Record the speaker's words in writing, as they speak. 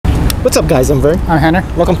What's up, guys? I'm Vern. I'm Henner.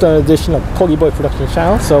 Welcome to an edition of Pogiboy Production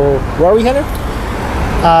Channel. So, where are we, Henner?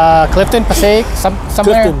 Clifton, Passaic,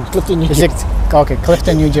 somewhere. Clifton, New Is Jersey. it okay?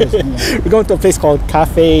 Clifton, New Jersey. Yeah. We're going to a place called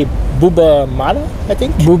Cafe Bumabara, I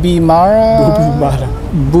think. Bumabara.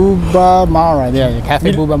 Bumabara. Yeah,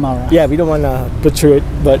 Cafe Bumabara. Yeah, we don't want to butcher it,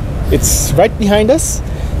 but it's right behind us.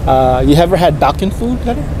 You ever had Balkan food,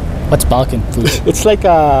 Henner? What's Balkan food? It's like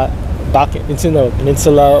Balkan. It's in a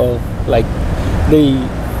peninsula, or like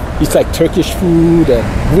it's like Turkish food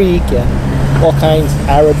and Greek and all kinds,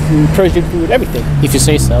 Arab food, Persian food, everything. If you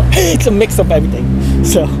say so. It's a mix of everything.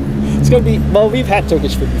 So it's gonna be, well, we've had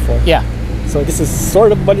Turkish food before. Yeah. So this is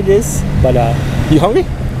sort of what it is, but you hungry?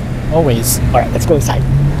 Always. All right, let's go inside.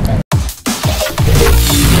 Okay.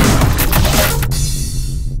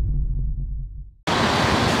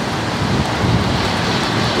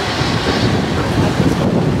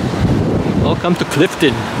 Welcome to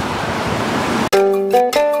Clifton.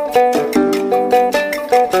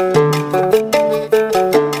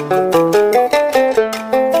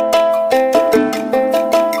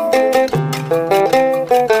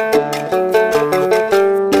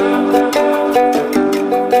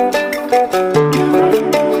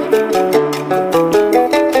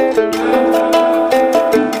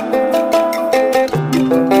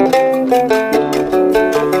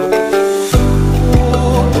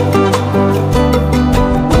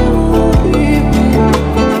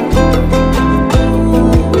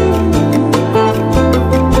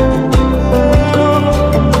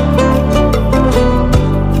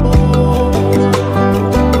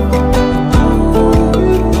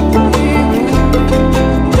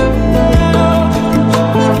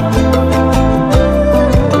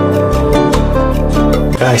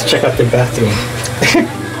 Guys, check out the bathroom.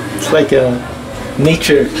 It's like a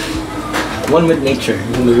nature, one with nature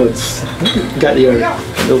in the woods. You got your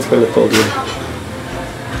little toilet bowl here.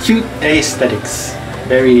 Cute aesthetics,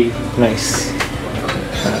 very nice.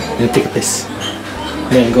 I'm gonna take a piss,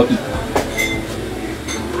 and then go eat.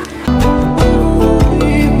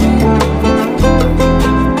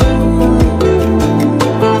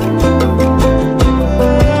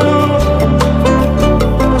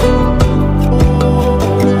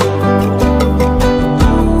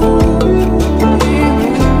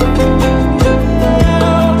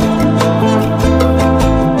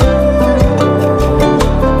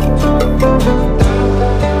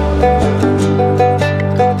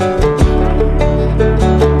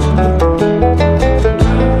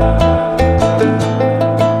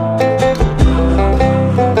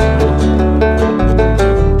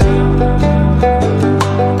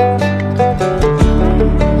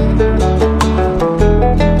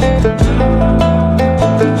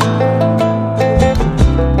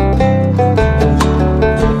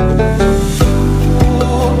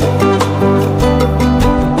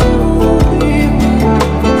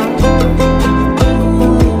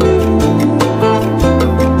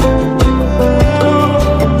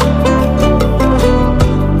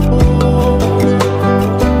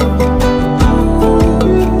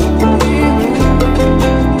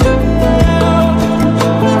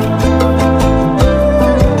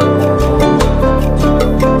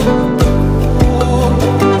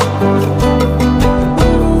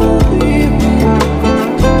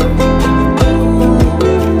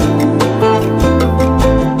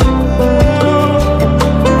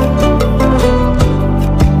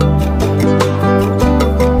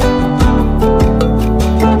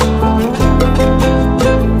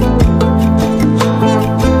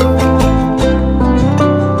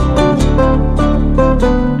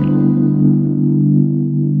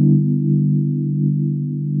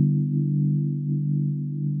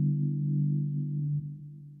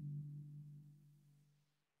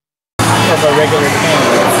 Of a regular can.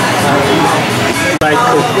 Like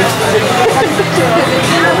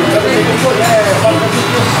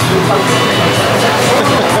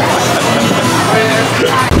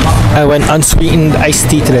I went unsweetened iced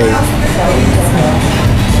tea today.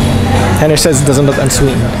 Henner says it doesn't look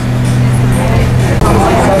unsweetened.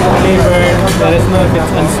 Let us know if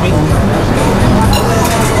it's unsweetened.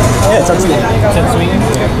 Yeah, it's unsweetened. It's unsweetened?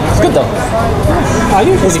 It's good though.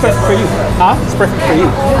 It's perfect for you. Huh? It's perfect for you.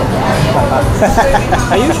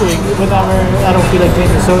 I usually, whenever I don't feel like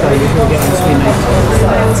drinking soda, I usually get unsweetened ice.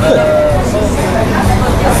 It's good.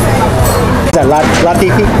 Is that latte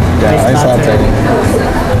tea? Yeah, ice latte.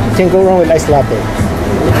 Can't go wrong with iced latte.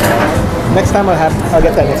 Next time I'll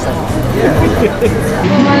get that next time.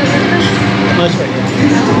 Much better.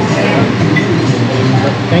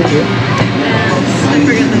 Thank you. I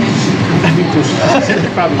forget the name.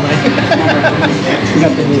 Probably right.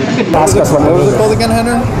 What was it called again,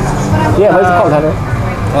 Henry? Yeah, what is it called, Hunter?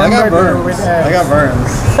 Well, I got hamburger Verns. with egg. I got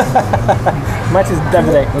Verns. Much is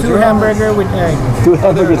Đevrek. 2 hamburger with egg. 2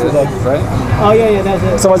 hamburgers with egg. Right? Oh yeah, that's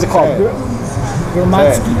it. So what's it called?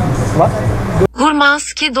 Gurmanski. What?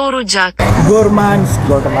 Gurmanski Dorucak. Gurmanski.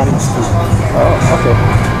 Gurmanski. Oh, okay.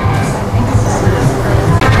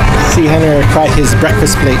 See Henry try his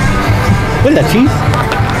breakfast plate. What is that, cheese?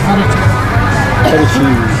 Cheddar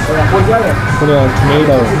cheese. Put it on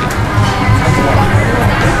tomato.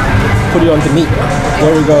 Put it on the meat.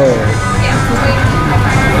 There we go.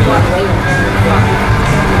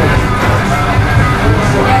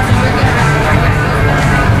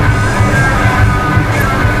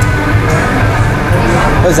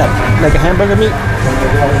 What is that? Like a hamburger meat?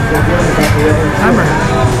 Hamburger.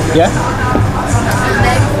 Yeah?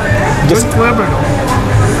 Just Flavor.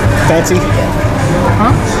 fancy?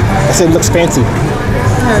 Huh? I said it looks fancy.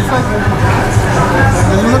 Yeah, it's like.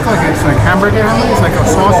 Doesn't look like it's like hamburger. It's like a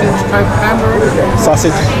sausage type hamburger.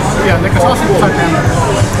 Sausage? Yeah, like a sausage type hamburger.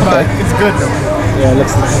 But it's good though. Yeah, it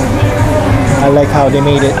looks. I like how they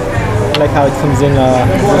made it. I like how it comes in a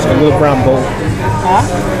little brown bowl.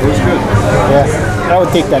 It was good. Yeah, I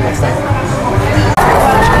would take that next time.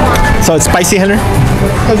 So it's spicy, Henry?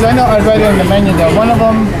 Because I know I read it on the menu that one of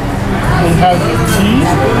them it has cheese,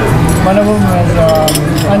 one of them has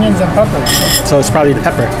onions and peppers. So it's probably the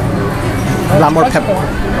pepper. A lot more pepper.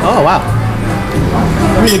 Oh, wow.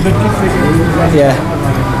 Really good kick. Yeah.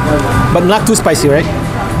 But not too spicy, right?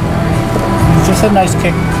 It's just a nice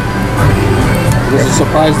kick. It was a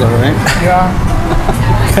surprise though, right? Yeah.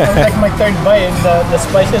 Like my third bite, the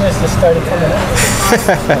spiciness just started coming out.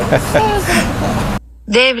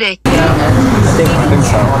 Devrek. I think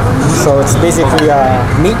so. So it's basically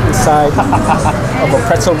meat inside of a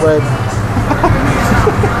pretzel bread.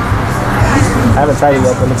 I haven't tried it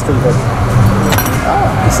yet, but it looks pretty good.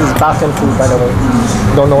 This is Balkan food, by the way.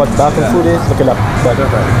 Don't know what Balkan food is? Look it up. But it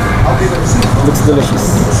looks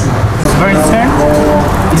delicious. Very thin.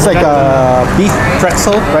 It's like a beef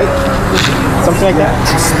pretzel, right? Something like that.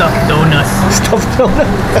 Stuffed donuts. Stuffed donut.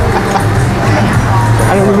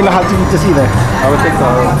 I don't even know how to eat this either. I would take the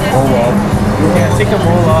whole wall. Yeah, take a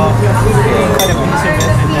bowl off, cut a piece of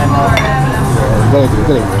it, and then.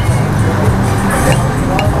 Good.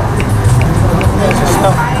 It's a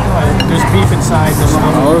stuffed. There's beef inside. There's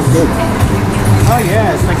stuff. Oh, it was good. Oh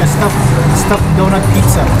yeah, it's like a stuffed donut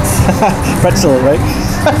pizza. Pretzel, right?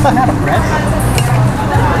 Not a bread.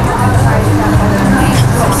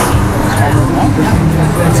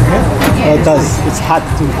 It's good. Oh, it does. It's hot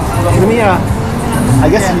too. Let me, I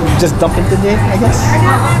guess you just dump it in there, I guess.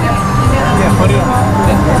 Yeah, put it on.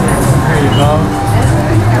 There you go.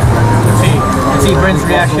 Let's see Brent's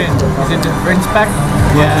reaction. Is it Brent's back?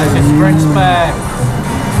 Yeah, it's Brent's back.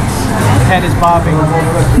 Head is bobbing.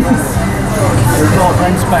 There's no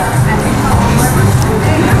Brent's back.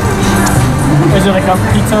 Is it like a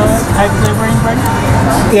pizza type flavoring, Brent?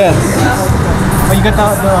 Yeah. But you got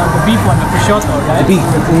the beef one, the prosciutto, right? The beef,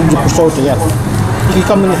 the prosciutto, yeah. You can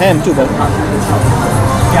come in ham too, but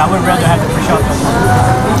Yeah, I would rather have the prosciutto.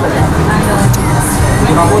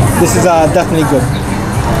 this is definitely good.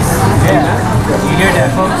 Yeah, you hear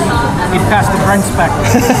that, folks? It passed the Brent spec.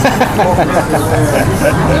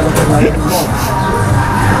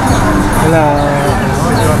 And,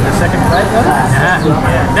 The second bite?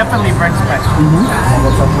 Yeah, definitely Brent spec.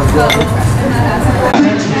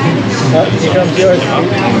 here comes yours.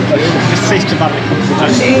 Just say Cevapi.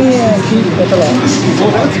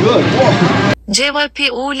 Oh, that's good. Cevapi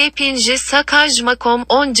u Lepinji sa Kajmakon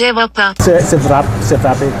on Cevapa.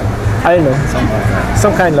 Cevapi. I don't know.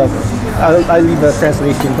 Some kind of. I'll leave a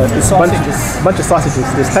translation, but it's bunch of sausages.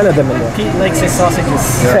 There's 10 of them in there. Pete likes his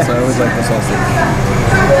sausages. Yes, I always like the sausage.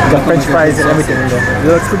 Got French fries and everything in there. It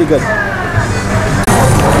looks pretty good.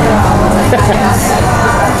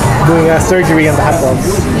 Doing surgery on the hot dogs.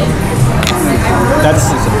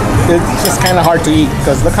 It's just kind of hard to eat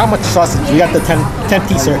because look how much sausage. You got the 10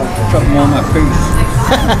 piecer. Something on my face.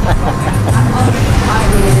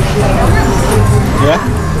 Yeah?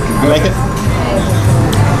 You like it?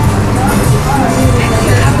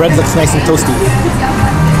 Bread looks nice and toasty.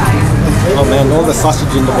 Oh man, all the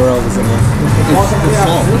sausage in the world is in there. It's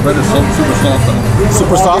soft. The bread is super soft though.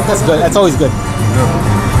 Super soft? That's good. That's always good.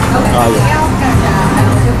 Oh yeah.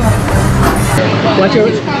 What's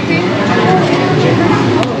yours?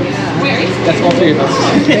 That's all three of us.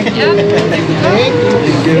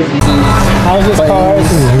 How's his cars?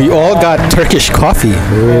 We all got Turkish coffee.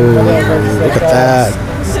 Ooh, look at that.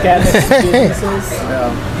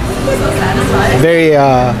 Very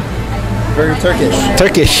Very Turkish.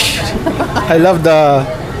 Turkish. I love the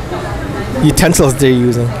utensils they're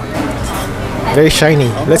using. Very shiny.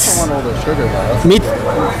 Let's. I want all the sugar though. Meat.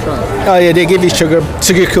 Oh yeah, they give you sugar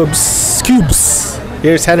cubes.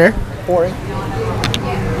 Here's Henner. Pouring.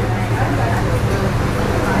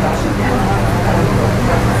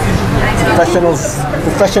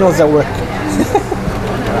 Professionals at work.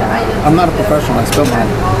 I'm not a professional. I spilled mine.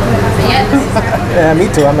 Yeah, me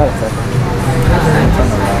too. I'm not a professional.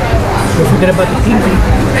 Don't forget about the pinky.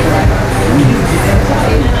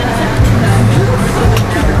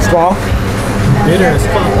 Strong. Bitter as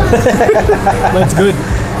fuck. That's good.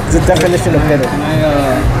 It's the definition of bitter. Can I,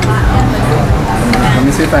 let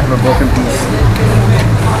me see if I have a broken piece.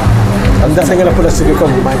 I'm definitely gonna put a sugar cube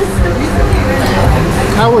in mine.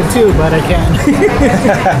 I would too, but I can't.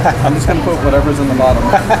 I'm just gonna put whatever's in the bottom.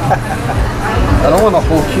 I don't want a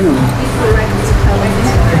whole cube.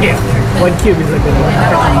 Yeah, 1 cube is like a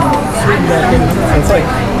sweeten that thing. It's like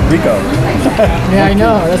Rico. Yeah, I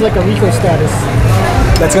know. That's like a Rico status.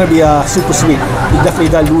 That's gonna be super sweet. You're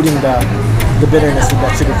definitely diluting the bitterness with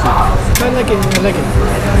that sugar cube. I like it. I like it.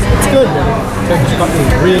 It's good. Turkish coffee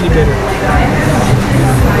is really bitter.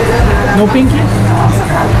 No pinky?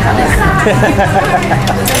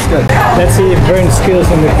 That's good. Let's see if Vern's skills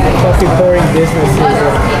in the coffee pouring business is.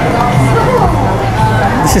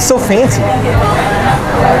 This is so fancy.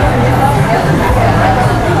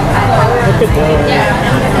 Look at that.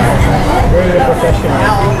 Very professional.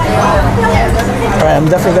 Alright, I'm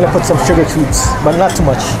definitely gonna put some sugar cubes, but not too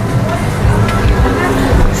much.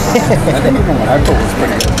 I think even what I put was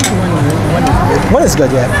pretty good. One is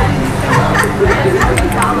good, yeah.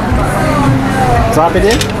 Drop it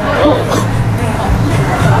in.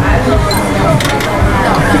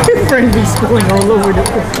 Vern be spilling all over the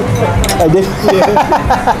place. I did.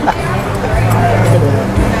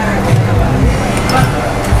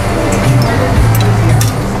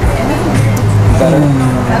 Better.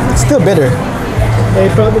 It's still bitter. Hey,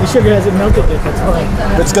 probably the sugar hasn't melted yet. That's fine.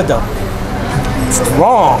 It's good though.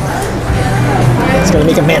 Strong. It's gonna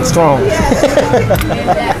make a man strong. I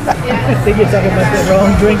think you're talking about the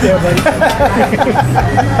wrong drink there, buddy.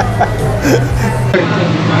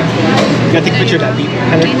 You gotta take a picture of that people.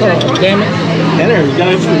 Oh, damn it. Henner, you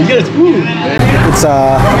gotta, ooh. It's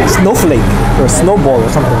a snowflake or a snowball or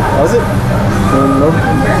something. What was it?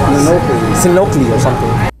 Snenokle or something.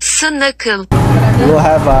 Snenokle. We'll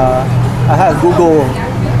have, I have Google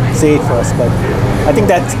say it for us, but I think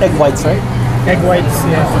that's egg whites, right? Egg whites,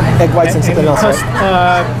 yeah. Egg whites and something else, right?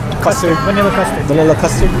 Custard. Vanilla custard. Vanilla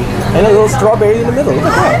custard. And a little strawberry in the middle. Look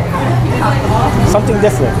at that. Something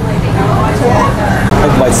different.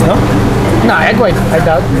 Egg whites, no? No, egg white, I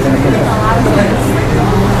doubt.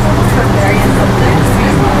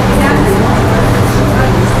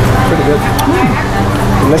 Pretty good.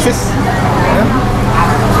 Delicious? Yeah.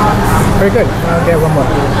 Very good. I'll get one more.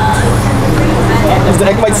 Is the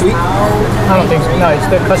egg white sweet? I don't think so. No, it's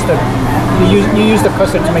the custard. You use the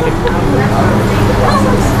custard to make it.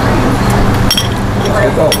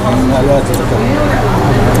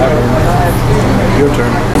 Your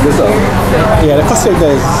turn. This up. Yeah, the custard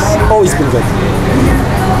has always been good.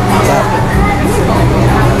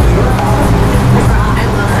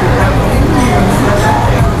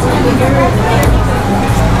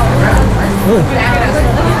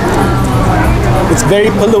 It's very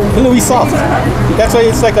pillowy soft. That's why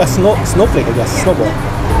it's like a snowflake, I guess. Snowball.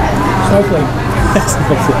 Snowflake.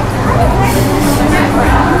 Snowflake.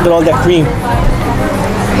 Look at all that cream.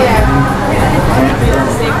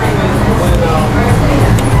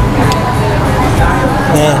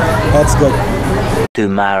 Yeah, that's good.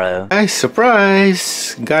 Tomorrow. Guys,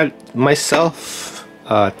 surprise! Got myself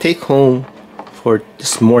take home for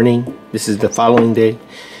this morning. This is the following day.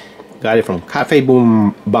 Got it from Cafe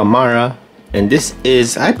Bumabara. And this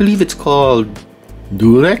is, I believe it's called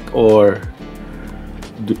Đevrek or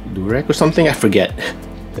Đevrek or something, I forget.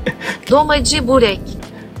 Burek.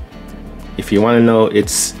 If you want to know,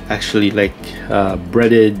 it's actually like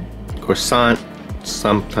breaded croissant,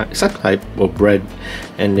 some type of bread,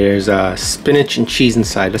 and there's spinach and cheese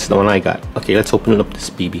inside. That's the one I got. Okay, let's open up this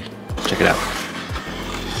BB. Check it out.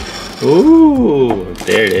 Ooh,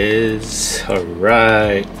 there it is. All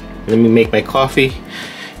right, let me make my coffee.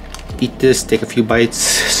 Eat this, take a few bites,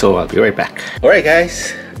 so I'll be right back. Alright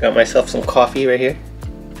guys, got myself some coffee right here.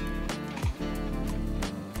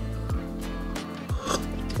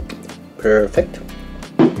 Perfect.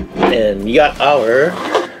 And we got our,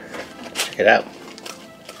 check it out.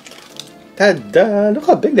 Ta-da! Look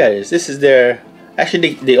how big that is. This is their,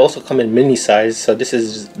 actually they also come in mini size, so this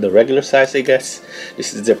is the regular size, I guess.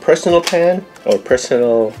 This is their personal pan, or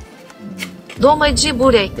personal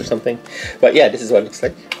burek. or something. But yeah, this is what it looks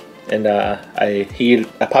like. And I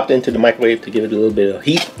popped it into the microwave to give it a little bit of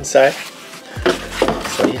heat inside.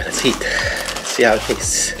 Let's eat. See how it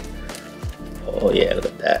tastes. Oh yeah, look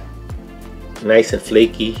at that. Nice and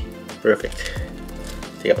flaky. Perfect.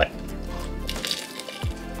 Take a bite.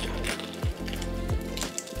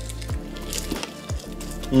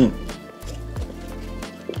 Mmm.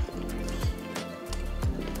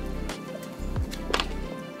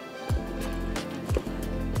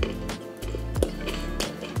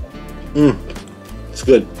 Mmm. It's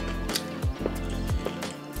good.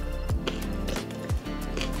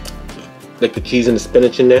 Like the cheese and the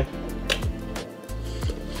spinach in there.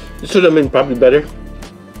 This would have been probably better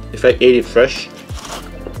if I ate it fresh.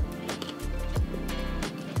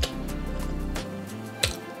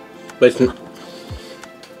 But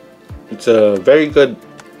it's a very good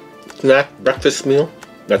snack breakfast meal.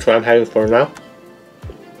 That's what I'm having for now.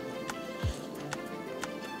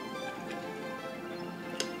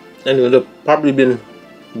 And it would have probably been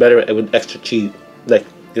better with extra cheese. Like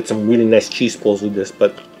get some really nice cheese pulls with this,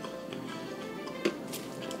 but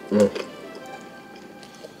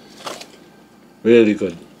really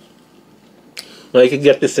good. Now you could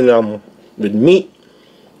get this in with meat,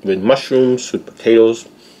 with mushrooms, with potatoes.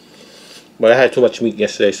 But I had too much meat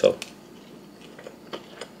yesterday, so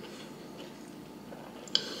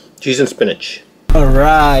cheese and spinach.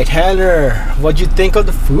 Alright, Hannah, what'd you think of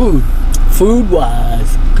the food? Food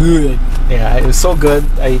was good. Yeah, it was so good.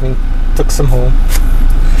 I even took some home.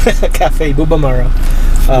 Cafe Bumabara.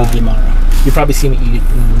 You probably see me eat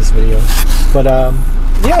it in this video. But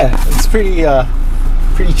yeah, it's pretty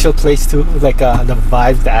chill place too. Like the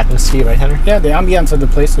vibe, the atmosphere, right, Hannah? Yeah, the ambience of the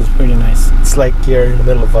place was pretty nice. It's like you're in the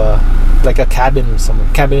middle of like a cabin or somewhere,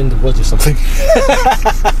 cabin in the woods or something.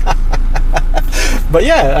 But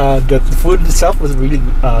yeah, the food itself was really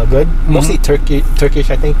good. Mostly Turkish,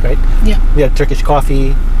 I think, right? Yeah. Yeah, Turkish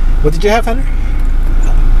coffee. What did you have, Hannah?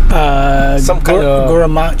 Some kind of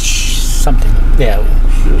Gurmanski something. Yeah.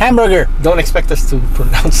 Hamburger. Don't expect us to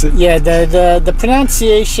pronounce it. Yeah, the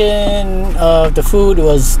pronunciation of the food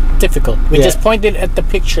was difficult. We just pointed at the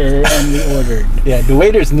picture and we ordered. Yeah, the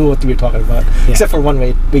waiters knew what we were talking about, except for one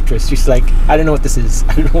waitress. She's like, I don't know what this is.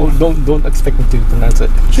 I don't expect me to pronounce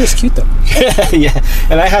it. She was cute though. Yeah,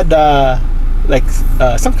 and I had like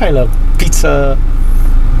some kind of pizza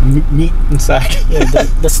meat inside. Yeah,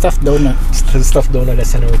 the stuffed donut. The stuffed donut,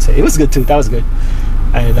 as Hannah would say. It was good too. That was good.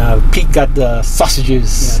 And Pete got the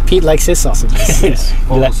sausages. Yeah, Pete likes his sausages.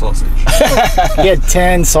 All the sausage. He had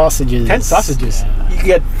 10 sausages. 10 sausages. Yeah. You could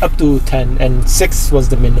get up to 10, and 6 was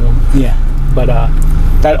the minimum. Yeah. But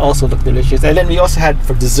that also looked delicious. And then we also had,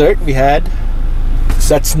 for dessert, we had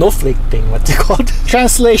that snowflake thing. What's it called?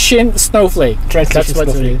 Translation snowflake. Translation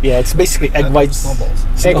snowflake. Yeah, it's basically egg whites.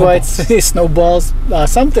 Snowballs. Egg whites, snowballs,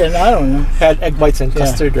 something, I don't know. Had egg whites and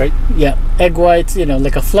custard, right? Yeah, egg whites, you know,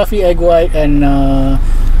 like a fluffy egg white and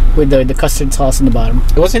with the custard sauce in the bottom.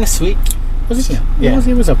 It wasn't sweet. Was it? Yeah.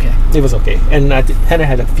 It was okay. It was okay. And Hannah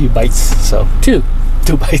had a few bites, so... Two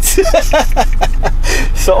bites.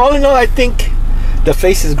 So all in all, I think the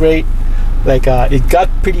place is great. Like, it got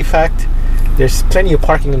pretty packed. There's plenty of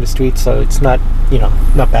parking on the street, so it's not,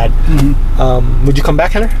 not bad. Would you come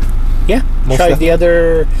back, Hannah? Yeah, tried the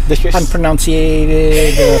other dishes?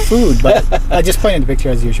 unpronunciated food, but I just pointed the picture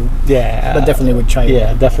as usual. Yeah, but definitely would try it.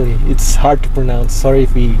 Yeah, definitely. It's hard to pronounce. Sorry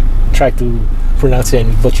if we tried to pronounce it and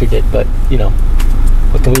we butchered it, but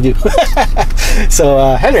what can we do? So,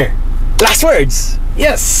 Hannah, last words.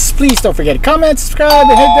 Yes, please don't forget to comment, subscribe,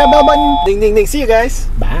 and hit that bell button. Ding, ding, ding. See you guys.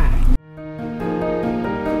 Bye.